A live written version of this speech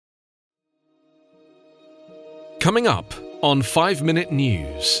Coming up on 5 Minute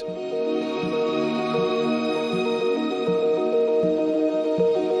News.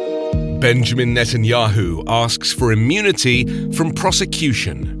 Benjamin Netanyahu asks for immunity from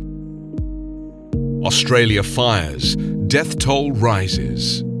prosecution. Australia fires, death toll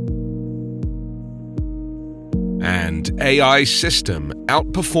rises. And AI system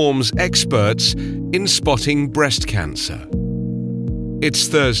outperforms experts in spotting breast cancer. It's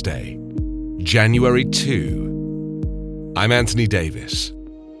Thursday, January 2. I'm Anthony Davis.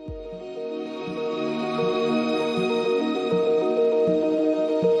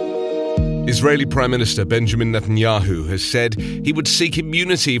 Israeli Prime Minister Benjamin Netanyahu has said he would seek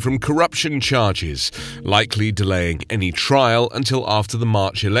immunity from corruption charges, likely delaying any trial until after the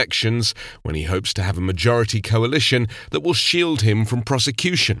March elections, when he hopes to have a majority coalition that will shield him from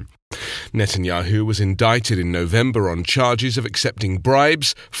prosecution. Netanyahu was indicted in November on charges of accepting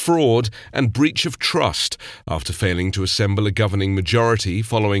bribes, fraud, and breach of trust after failing to assemble a governing majority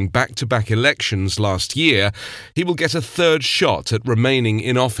following back-to-back elections last year. He will get a third shot at remaining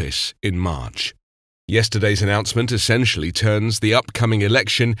in office in March. Yesterday's announcement essentially turns the upcoming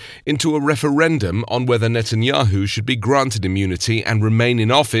election into a referendum on whether Netanyahu should be granted immunity and remain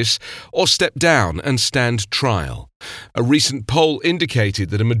in office or step down and stand trial. A recent poll indicated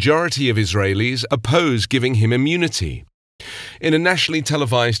that a majority of Israelis oppose giving him immunity. In a nationally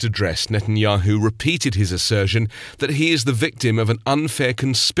televised address, Netanyahu repeated his assertion that he is the victim of an unfair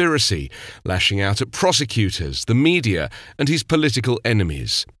conspiracy, lashing out at prosecutors, the media, and his political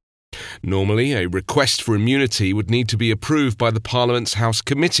enemies. Normally, a request for immunity would need to be approved by the Parliament's House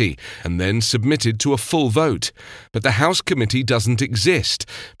Committee and then submitted to a full vote. But the House Committee doesn't exist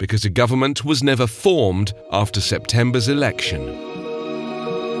because a government was never formed after September's election.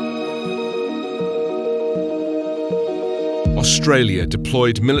 Australia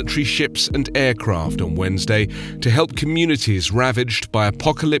deployed military ships and aircraft on Wednesday to help communities ravaged by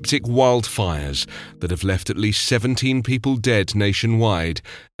apocalyptic wildfires that have left at least 17 people dead nationwide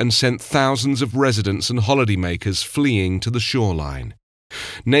and sent thousands of residents and holidaymakers fleeing to the shoreline.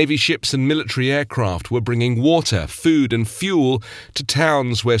 Navy ships and military aircraft were bringing water, food and fuel to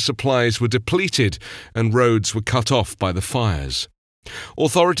towns where supplies were depleted and roads were cut off by the fires.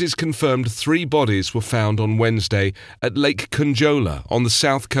 Authorities confirmed 3 bodies were found on Wednesday at Lake Conjola on the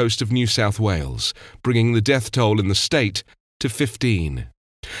south coast of New South Wales, bringing the death toll in the state to 15.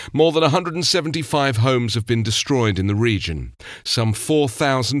 More than 175 homes have been destroyed in the region. Some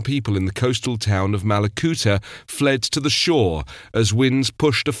 4,000 people in the coastal town of Mallacoota fled to the shore as winds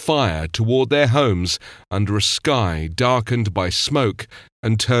pushed a fire toward their homes under a sky darkened by smoke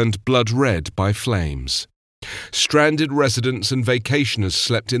and turned blood red by flames. Stranded residents and vacationers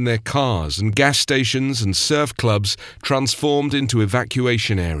slept in their cars, and gas stations and surf clubs transformed into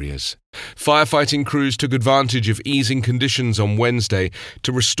evacuation areas. Firefighting crews took advantage of easing conditions on Wednesday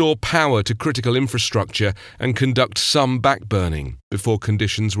to restore power to critical infrastructure and conduct some backburning, before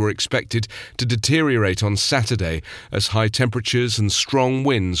conditions were expected to deteriorate on Saturday as high temperatures and strong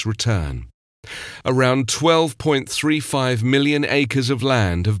winds return. Around 12.35 million acres of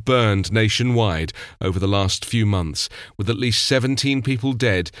land have burned nationwide over the last few months, with at least 17 people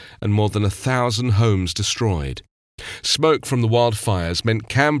dead and more than 1,000 homes destroyed. Smoke from the wildfires meant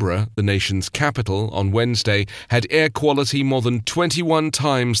Canberra, the nation's capital, on Wednesday had air quality more than 21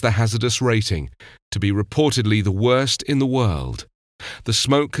 times the hazardous rating, to be reportedly the worst in the world. The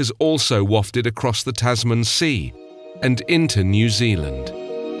smoke has also wafted across the Tasman Sea and into New Zealand.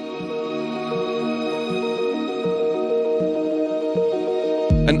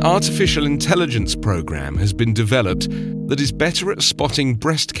 An artificial intelligence program has been developed that is better at spotting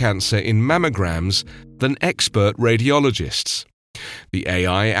breast cancer in mammograms than expert radiologists. The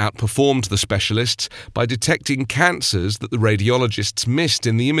AI outperformed the specialists by detecting cancers that the radiologists missed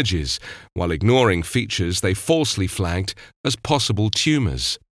in the images, while ignoring features they falsely flagged as possible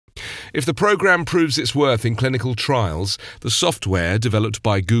tumours. If the program proves its worth in clinical trials, the software, developed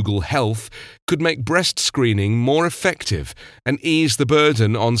by Google Health, could make breast screening more effective and ease the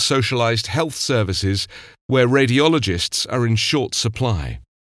burden on socialized health services where radiologists are in short supply.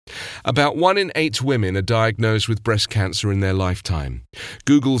 About 1 in 8 women are diagnosed with breast cancer in their lifetime.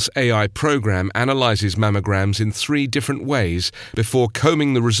 Google's AI program analyzes mammograms in 3 different ways before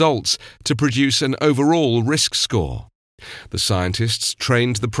combing the results to produce an overall risk score. The scientists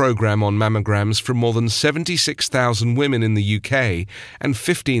trained the program on mammograms from more than 76,000 women in the UK and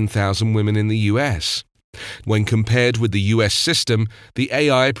 15,000 women in the US. When compared with the US system, the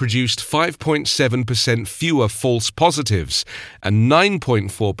AI produced 5.7% fewer false positives and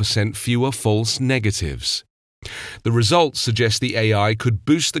 9.4% fewer false negatives. The results suggest the AI could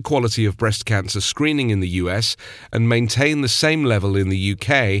boost the quality of breast cancer screening in the US and maintain the same level in the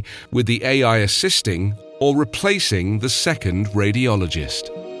UK, with the AI assisting or replacing the second radiologist.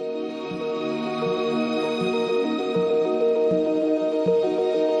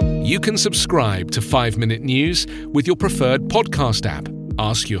 You can subscribe to 5 Minute News with your preferred podcast app.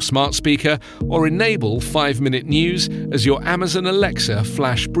 Ask your smart speaker or enable 5 Minute News as your Amazon Alexa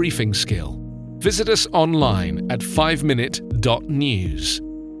flash briefing skill. Visit us online at 5minute.news.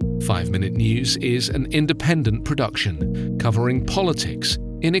 5 Minute News is an independent production covering politics,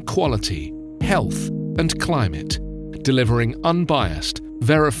 inequality, health, and climate, delivering unbiased,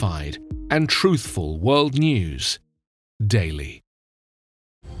 verified, and truthful world news daily.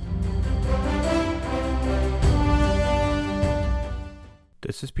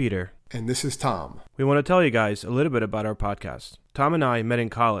 This is Peter. And this is Tom. We want to tell you guys a little bit about our podcast. Tom and I met in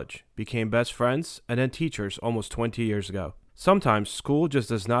college, became best friends, and then teachers almost 20 years ago. Sometimes school just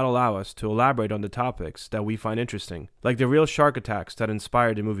does not allow us to elaborate on the topics that we find interesting, like the real shark attacks that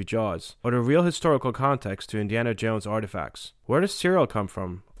inspired the movie Jaws, or the real historical context to Indiana Jones artifacts. Where does cereal come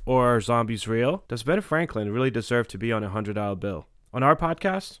from? Or are zombies real? Does Ben Franklin really deserve to be on a $100 bill? On our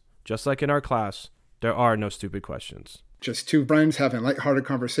podcast, just like in our class, there are no stupid questions. Just two friends having a lighthearted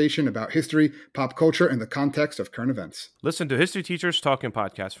conversation about history, pop culture, and the context of current events. Listen to History Teachers Talking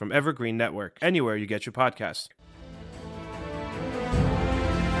Podcast from Evergreen Network, anywhere you get your podcasts.